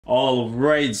All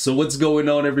right, so what's going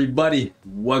on, everybody?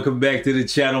 Welcome back to the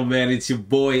channel, man. It's your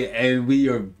boy, and we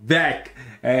are back.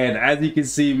 And as you can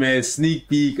see, man, sneak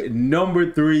peek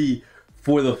number 3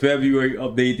 for the February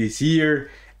update this year.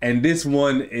 And this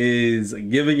one is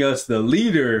giving us the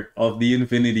leader of the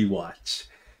Infinity Watch.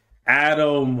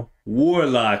 Adam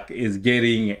Warlock is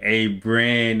getting a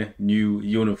brand new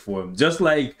uniform. Just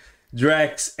like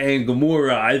Drax and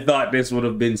Gamora, I thought this would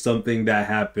have been something that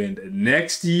happened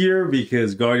next year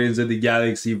because Guardians of the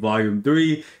Galaxy Volume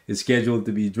 3 is scheduled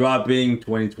to be dropping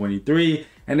 2023.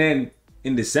 And then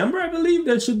in December, I believe,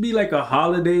 there should be like a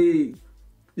holiday,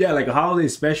 like a holiday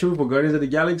special for Guardians of the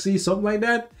Galaxy, something like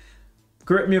that.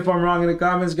 Correct me if I'm wrong in the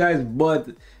comments, guys, but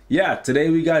yeah, today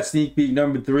we got sneak peek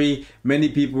number 3. Many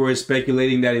people were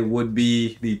speculating that it would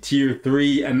be the Tier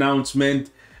 3 announcement,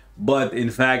 but in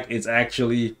fact, it's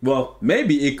actually, well,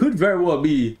 maybe it could very well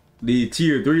be the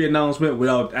Tier 3 announcement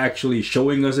without actually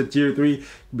showing us a Tier 3,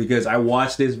 because I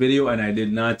watched this video and I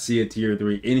did not see a Tier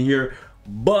 3 in here,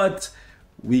 but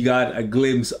we got a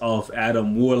glimpse of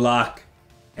Adam Warlock,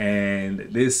 and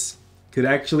this could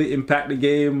actually impact the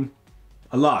game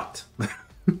a lot.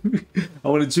 I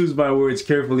want to choose my words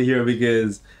carefully here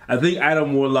because I think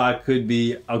Adam Warlock could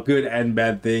be a good and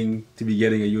bad thing to be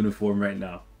getting a uniform right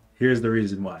now. Here's the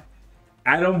reason why.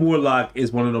 Adam Warlock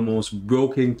is one of the most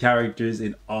broken characters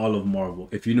in all of Marvel.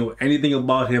 If you know anything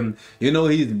about him, you know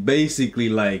he's basically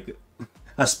like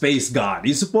a space god.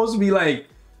 He's supposed to be like,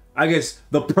 I guess,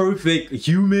 the perfect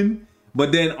human,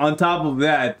 but then on top of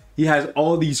that, he has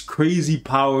all these crazy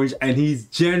powers, and he's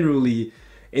generally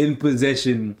in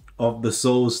possession of the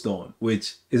Soul Stone,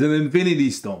 which is an Infinity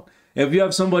Stone. If you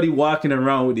have somebody walking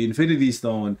around with the Infinity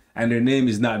Stone and their name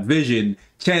is not Vision,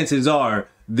 chances are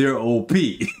they're OP.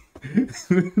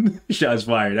 Shots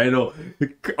fired. I know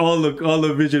all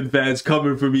the Vision fans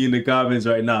coming for me in the comments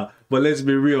right now, but let's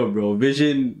be real, bro.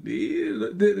 Vision,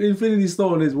 the Infinity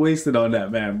Stone is wasted on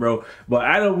that man, bro. But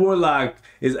Adam Warlock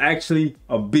is actually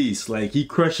a beast. Like, he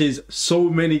crushes so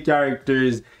many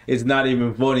characters, it's not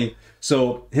even funny.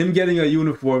 So him getting a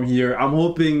uniform here, I'm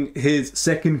hoping his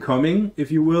second coming,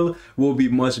 if you will be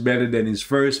much better than his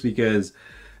first, because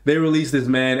they released this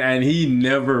man and he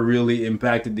never really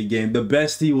impacted the game. The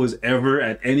best he was ever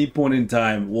at any point in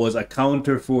time was a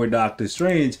counter for Doctor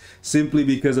Strange, simply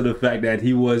because of the fact that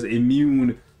he was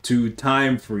immune to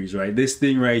time freeze, right? This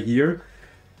thing right here.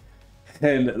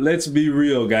 And let's be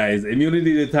real, guys,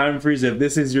 immunity to time freeze, if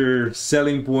this is your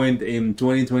selling point in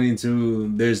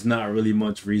 2022, there's not really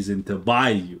much reason to buy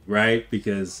you, right?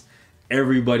 Because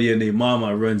everybody and their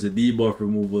mama runs a debuff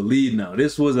removal lead now.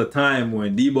 This was a time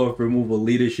when debuff removal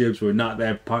leaderships were not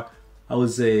that, I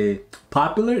would say,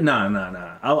 popular?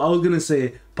 Nah. I was gonna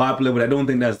say popular, but I don't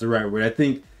think that's the right word. I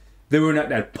think they were not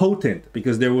that potent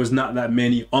because there was not that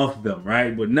many of them,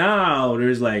 right? But now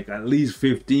there's like at least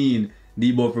 15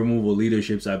 debuff removal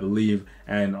leaderships, I believe,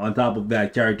 and on top of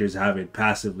that, characters have it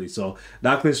passively. So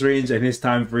Doctor Strange and his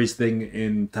time freeze thing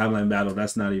in timeline battle,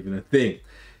 that's not even a thing.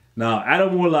 Now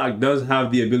Adam Warlock does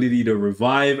have the ability to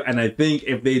revive, and I think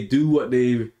if they do what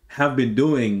they have been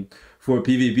doing for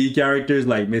PvP characters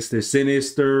like Mr.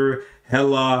 Sinister,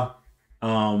 Hela,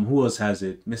 who else has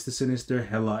it? Mr. Sinister,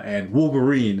 Hela, and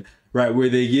Wolverine, right, where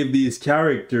they give these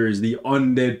characters the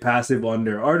undead passive on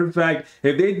their artifact.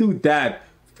 If they do that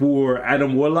for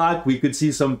Adam Warlock, we could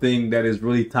see something that is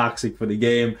really toxic for the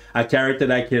game. A character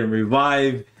that can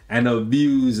revive and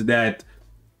abuse that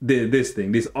this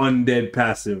undead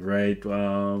passive, right?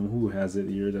 Who has it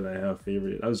here that I have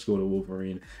favorited? I'll just go to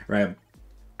Wolverine, right?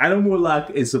 Adam Warlock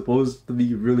is supposed to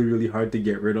be really, really hard to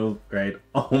get rid of, right?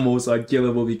 Almost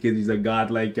unkillable because he's a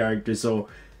godlike character. So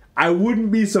I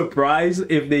wouldn't be surprised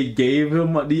if they gave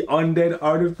him the undead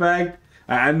artifact.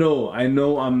 I know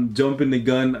I'm jumping the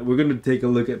gun. We're gonna take a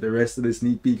look at the rest of the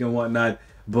sneak peek and whatnot,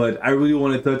 but I really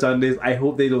want to touch on this. I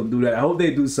hope they don't do that. I hope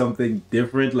they do something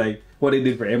different, like what they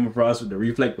did for Emma Frost with the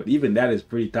reflect, but even that is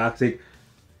pretty toxic.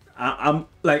 I'm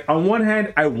like, on one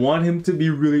hand, I want him to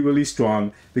be really, really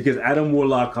strong because Adam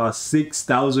Warlock costs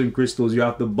 6,000 crystals. You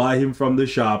have to buy him from the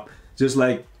shop, just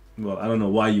like, well, I don't know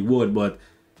why you would, but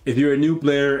if you're a new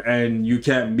player and you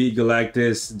can't beat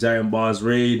Galactus Giant Boss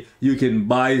Raid, you can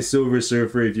buy Silver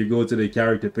Surfer if you go to the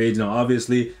character page. Now,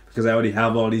 obviously, because I already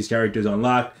have all these characters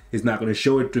unlocked, it's not going to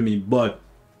show it to me, but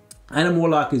Adam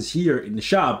Warlock is here in the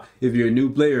shop if you're a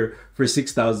new player for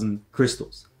 6,000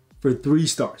 crystals for 3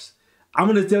 stars. I'm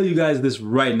going to tell you guys this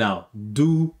right now.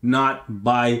 Do not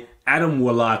buy Adam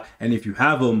Warlock, and if you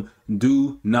have him,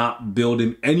 do not build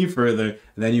him any further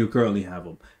than you currently have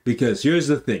him. Because here's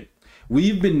the thing.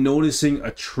 We've been noticing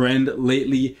a trend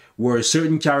lately where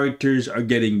certain characters are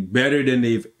getting better than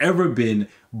they've ever been,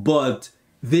 but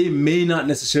they may not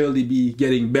necessarily be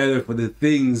getting better for the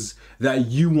things that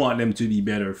you want them to be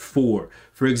better for.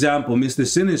 For example, Mr.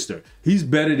 Sinister, he's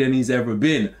better than he's ever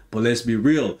been, but let's be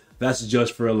real, that's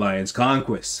just for Alliance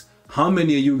Conquest. How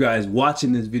many of you guys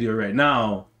watching this video right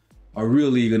now are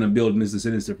really gonna build Mr.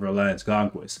 Sinister for Alliance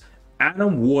Conquest?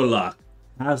 Adam Warlock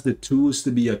has the tools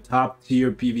to be a top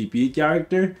tier PvP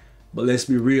character, but let's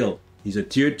be real, he's a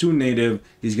tier 2 native.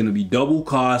 He's gonna be double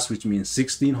cost, which means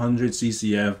 1600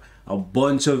 CCF, a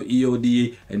bunch of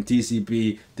EOD and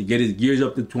TCP to get his gears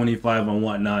up to 25 and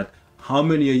whatnot. How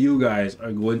many of you guys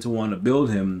are going to want to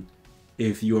build him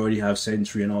if you already have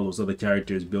Sentry and all those other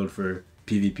characters built for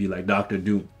PvP like Dr.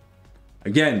 Doom?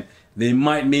 Again, they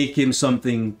might make him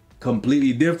something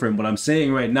completely different, but I'm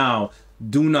saying right now,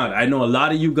 do not. I know a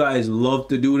lot of you guys love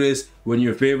to do this when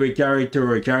your favorite character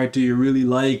or a character you really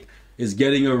like is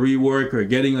getting a rework or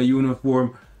getting a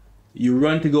uniform. You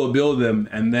run to go build them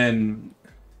and then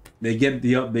they get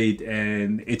the update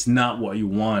and it's not what you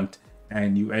want,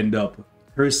 and you end up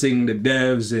cursing the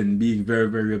devs and being very,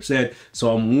 very upset.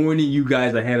 So I'm warning you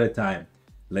guys ahead of time.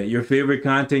 Let your favorite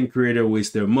content creator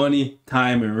waste their money,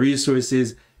 time, and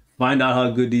resources. Find out how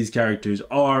good these characters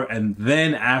are, and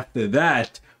then after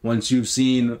that, once you've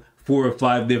seen 4 or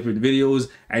 5 different videos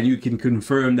and you can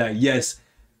confirm that yes,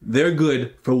 they're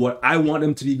good for what I want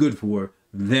them to be good for,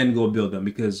 then go build them.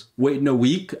 Because waiting a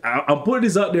week, I'll put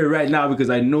this out there right now because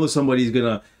I know somebody's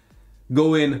gonna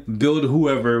go in, build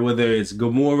whoever, whether it's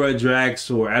Gamora, Drax,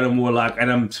 or Adam Warlock.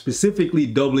 And I'm specifically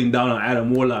doubling down on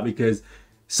Adam Warlock because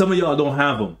some of y'all don't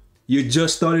have him. You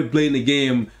just started playing the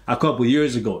game a couple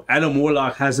years ago. Adam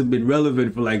Warlock hasn't been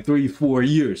relevant for like 3-4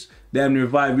 years, damn near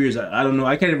 5 years. I don't know,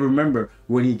 I can't even remember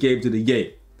when he came to the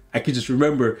game. I can just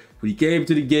remember when he came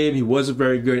to the game, he wasn't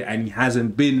very good and he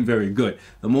hasn't been very good.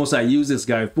 The most I use this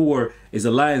guy for is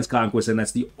Alliance Conquest, and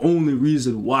that's the only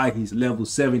reason why he's level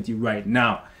 70 right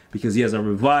now. Because he has a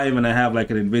revive and I have like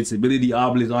an invincibility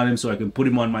obelisk on him, so I can put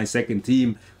him on my second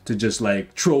team to just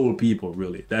like troll people,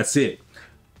 really. That's it.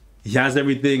 He has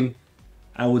everything,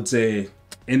 I would say,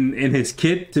 in his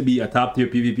kit to be a top tier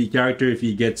PvP character if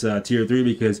he gets tier 3,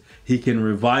 because he can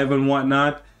revive and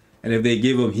whatnot. And if they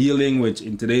give him healing, which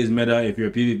in today's meta, if you're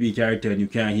a PvP character and you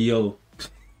can't heal,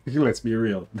 let's be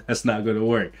real, that's not going to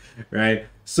work, right?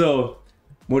 So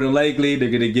more than likely,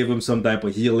 they're going to give him some type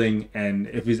of healing. And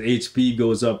if his HP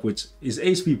goes up, which his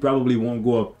HP probably won't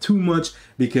go up too much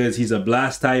because he's a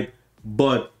blast type,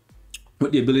 but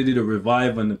with the ability to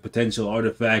revive on the potential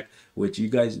artifact, which you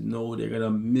guys know they're gonna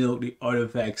milk the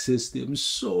artifact system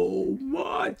so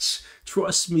much.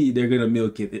 Trust me, they're gonna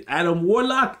milk it. Adam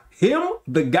Warlock, him,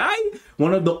 the guy,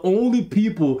 one of the only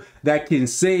people that can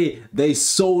say they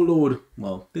soloed,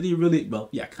 well, did he really? Well,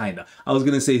 yeah, kinda. I was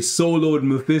gonna say soloed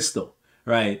Mephisto,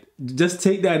 right? Just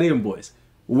take that in, boys.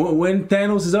 When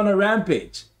Thanos is on a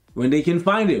rampage, when they can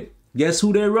find him, guess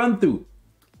who they run through?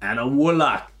 Adam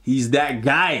Warlock. He's that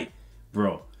guy,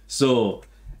 bro. So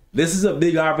this is a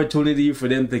big opportunity for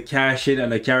them to cash in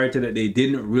on a character that they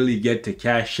didn't really get to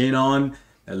cash in on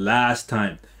the last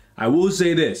time. I will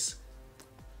say this,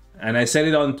 and I said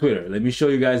it on Twitter. Let me show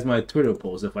you guys my Twitter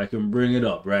post if I can bring it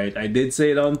up, right? I did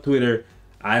say it on Twitter.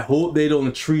 I hope they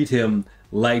don't treat him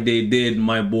like they did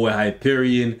my boy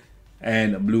Hyperion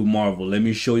and Blue Marvel. Let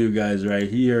me show you guys right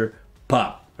here.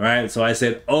 Pop, right? So I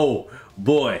said, oh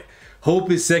boy, hope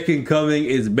his second coming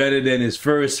is better than his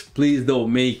first. Please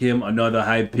don't make him another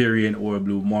Hyperion or a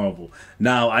Blue Marvel.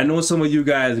 Now, I know some of you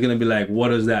guys are going to be like, what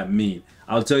does that mean?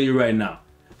 I'll tell you right now.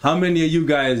 How many of you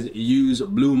guys use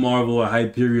Blue Marvel or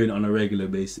Hyperion on a regular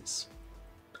basis?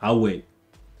 I'll wait.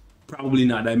 Probably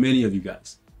not that many of you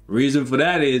guys. Reason for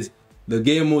that is the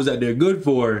game modes that they're good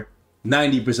for,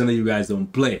 90% of you guys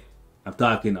don't play. I'm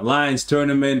talking Alliance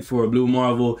Tournament for Blue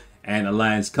Marvel and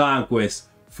Alliance Conquest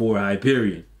for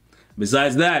Hyperion.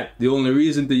 Besides that, the only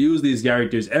reason to use these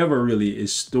characters ever really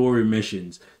is story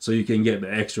missions, so you can get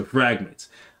the extra fragments.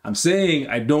 I'm saying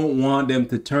I don't want them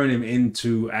to turn him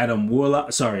into Adam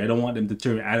Warlock. Sorry, I don't want them to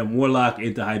turn Adam Warlock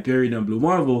into Hyperion and Blue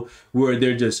Marvel, where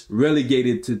they're just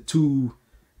relegated to 2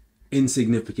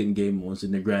 insignificant game modes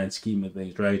in the grand scheme of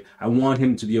things, right? I want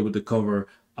him to be able to cover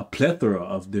a plethora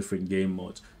of different game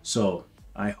modes. So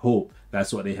I hope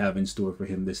that's what they have in store for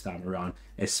him this time around,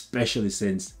 especially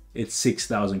since it's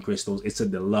 6,000 crystals. It's a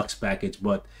deluxe package,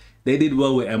 but they did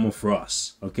well with Emma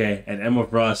Frost, okay? And Emma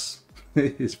Frost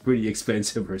is pretty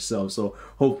expensive herself, so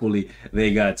hopefully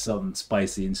they got something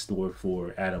spicy in store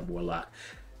for Adam Warlock.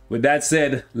 With that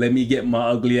said, let me get my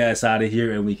ugly ass out of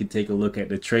here and we can take a look at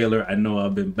the trailer. I know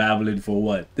I've been babbling for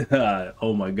what?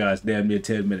 Oh my gosh, damn near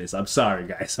 10 minutes. I'm sorry,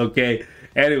 guys, okay?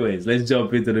 Anyways, let's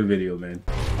jump into the video, man.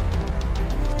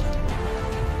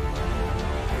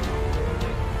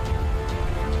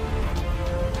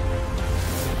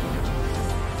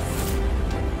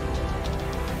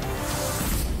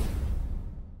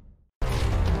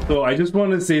 So I just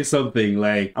want to say something,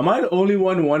 like, am I the only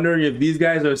one wondering if these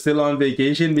guys are still on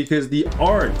vacation? Because the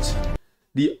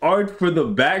art for the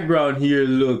background here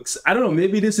looks, I don't know,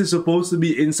 maybe this is supposed to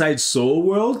be inside Soul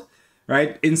World,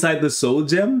 right? Inside the Soul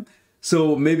Gem.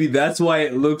 So maybe that's why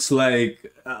it looks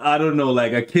like, I don't know,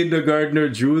 like a kindergartner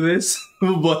drew this.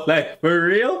 But like, for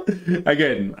real?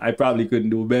 Again, I probably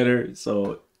couldn't do better,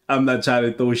 so I'm not trying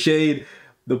to throw shade.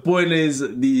 The point is,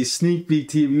 the sneak peek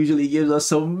team usually gives us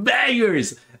some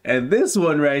bangers. And this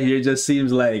one right here just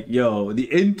seems like, yo, the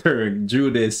intern drew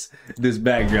this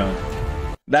background.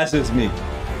 That's just me.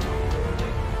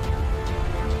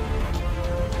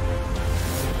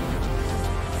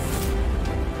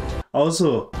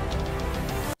 Also,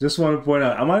 just want to point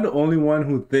out, am I the only one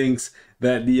who thinks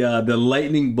that the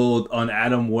lightning bolt on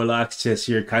Adam Warlock's chest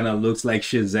here kind of looks like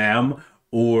Shazam?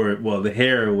 Or, well, the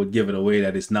hair would give it away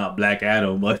that it's not Black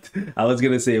Adam, but I was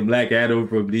gonna say Black Adam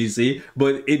from DC,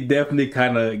 but it definitely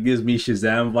kind of gives me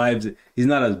Shazam vibes. He's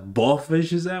not as buff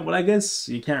as Shazam, but I guess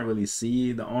you can't really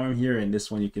see the arm here, and this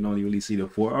one you can only really see the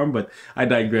forearm, but I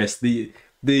digress. The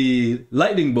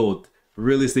lightning bolt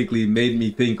realistically made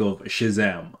me think of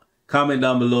Shazam. Comment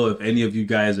down below if any of you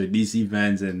guys are DC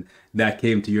fans and that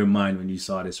came to your mind when you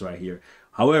saw this right here.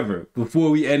 However, before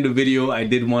we end the video, I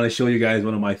did want to show you guys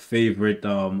one of my favorite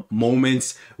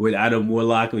moments with Adam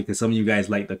Warlock, because some of you guys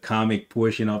like the comic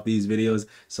portion of these videos.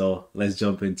 So let's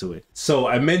jump into it. So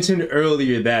I mentioned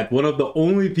earlier that one of the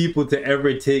only people to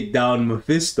ever take down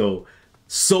Mephisto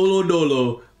solo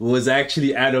dolo was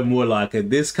actually Adam Warlock, and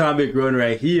this comic run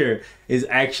right here is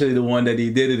actually the one that he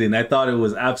did it in. I thought it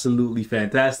was absolutely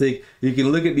fantastic. You can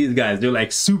look at these guys, they're like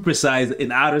supersized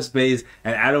in outer space,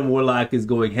 and Adam Warlock is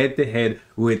going head to head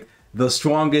with the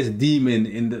strongest demon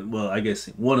in the, well, I guess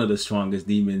one of the strongest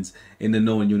demons in the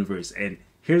known universe. And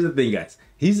here's the thing, guys,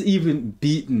 he's even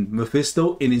beaten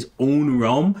Mephisto in his own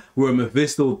realm, where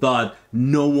Mephisto thought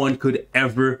no one could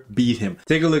ever beat him.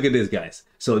 Take a look at this, guys.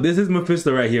 So this is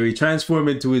Mephisto right here. He transformed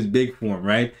into his big form,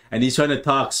 right? And he's trying to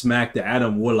talk smack to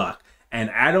Adam Warlock.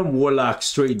 And Adam Warlock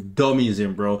straight dummies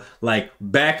him, bro. Like,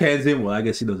 backhands him. Well, I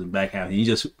guess he doesn't backhand him. He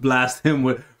just blasts him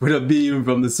with a beam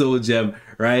from the Soul Gem,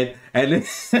 right? And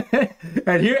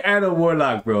and here Adam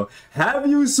Warlock, bro. Have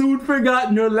you soon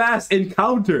forgotten your last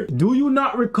encounter? Do you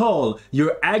not recall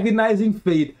your agonizing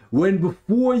fate when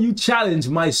before you challenged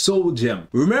my Soul Gem?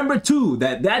 Remember too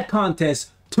that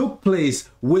contest took place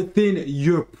within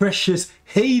your precious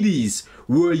Hades,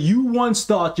 where you once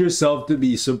thought yourself to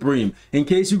be supreme. In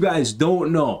case you guys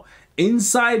don't know,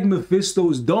 inside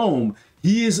Mephisto's dome,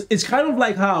 it's kind of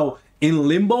like how in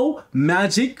Limbo,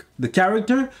 Magic, the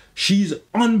character, she's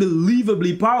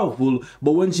unbelievably powerful,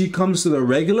 but when she comes to the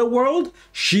regular world,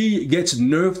 she gets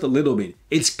nerfed a little bit.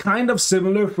 It's kind of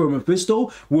similar for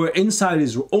Mephisto, where inside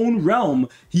his own realm,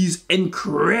 he's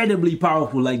incredibly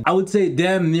powerful. Like, I would say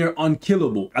damn near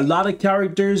unkillable. A lot of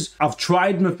characters have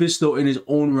tried Mephisto in his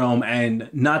own realm, and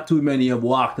not too many have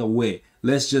walked away.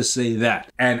 Let's just say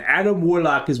that. And Adam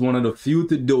Warlock is one of the few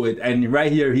to do it. And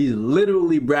right here, he's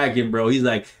literally bragging, bro. He's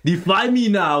like, defy me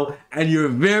now, and your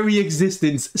very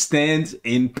existence stands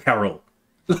in peril.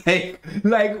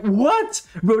 Like what?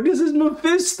 Bro, this is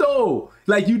Mephisto.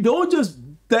 Like, you don't just,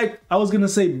 like, I was gonna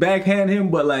say backhand him,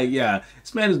 but like, yeah,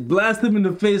 this man just blast him in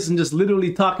the face and just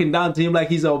literally talking down to him like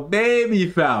he's a baby,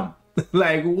 fam.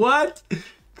 Like, what?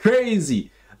 Crazy.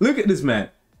 Look at this man.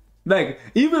 Like,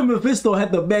 even Mephisto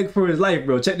had to beg for his life,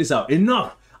 bro. Check this out.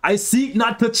 Enough. I seek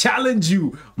not to challenge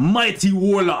you, mighty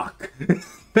Warlock.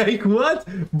 Like, what?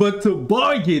 But to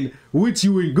bargain with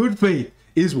you in good faith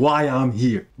is why I'm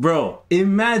here. Bro,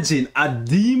 imagine a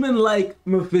demon like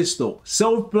Mephisto,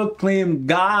 self-proclaimed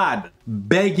God,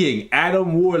 begging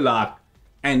Adam Warlock.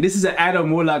 And this is an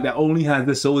Adam Warlock that only has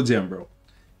the Soul Gem, bro.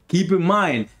 Keep in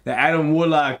mind that Adam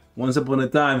Warlock, once upon a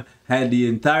time, had the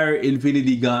entire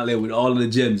Infinity Gauntlet with all of the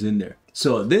gems in there.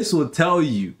 So this will tell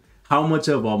you how much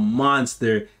of a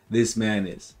monster this man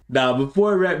is. Now,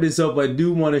 before I wrap this up, I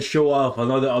do want to show off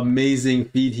another amazing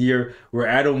feat here where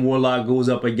Adam Warlock goes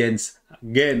up against,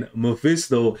 again,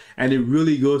 Mephisto, and it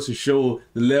really goes to show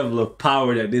the level of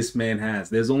power that this man has.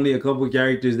 There's only a couple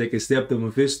characters that can step to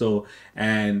Mephisto,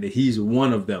 and he's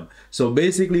one of them. So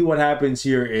basically what happens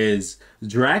here is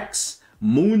Drax,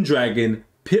 Moondragon,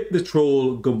 Pip the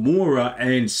Troll, Gamora,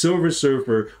 and Silver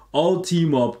Surfer all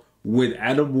team up with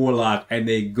Adam Warlock, and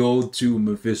they go to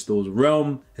Mephisto's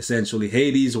realm, essentially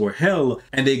Hades or Hell,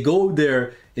 and they go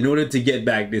there in order to get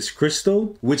back this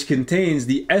crystal, which contains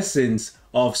the essence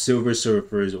of Silver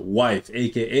Surfer's wife,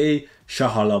 aka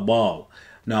Shahalabal.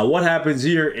 Now what happens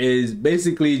here is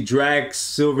basically Drax,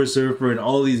 Silver Surfer, and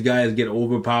all these guys get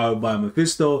overpowered by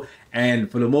Mephisto,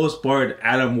 and for the most part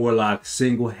Adam Warlock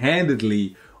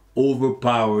single-handedly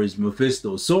overpowers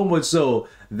Mephisto. So much so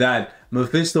that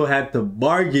Mephisto had to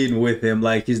bargain with him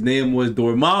like his name was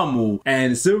Dormammu.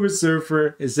 And Silver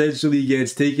Surfer essentially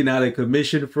gets taken out of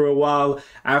commission for a while.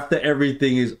 After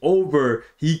everything is over,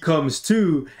 he comes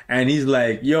to and he's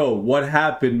like, yo, what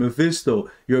happened, Mephisto?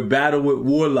 Your battle with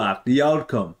Warlock, the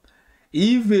outcome.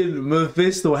 Even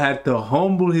Mephisto had to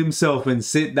humble himself and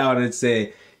sit down and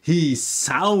say, he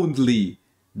soundly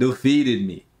defeated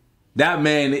me. That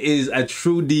man is a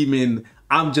true demon.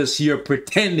 I'm just here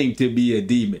pretending to be a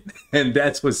demon. And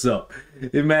that's what's up.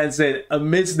 The man said,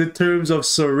 amidst the terms of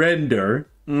surrender,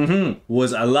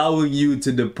 was allowing you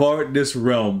to depart this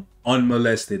realm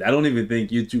unmolested. I don't even think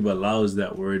YouTube allows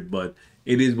that word, but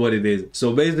it is what it is.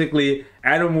 So basically,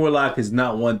 Adam Warlock is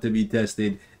not one to be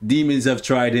tested. Demons have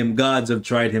tried him. Gods have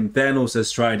tried him. Thanos has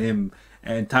tried him.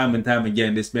 And time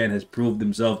again, this man has proved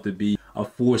himself to be a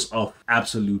force of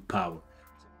absolute power.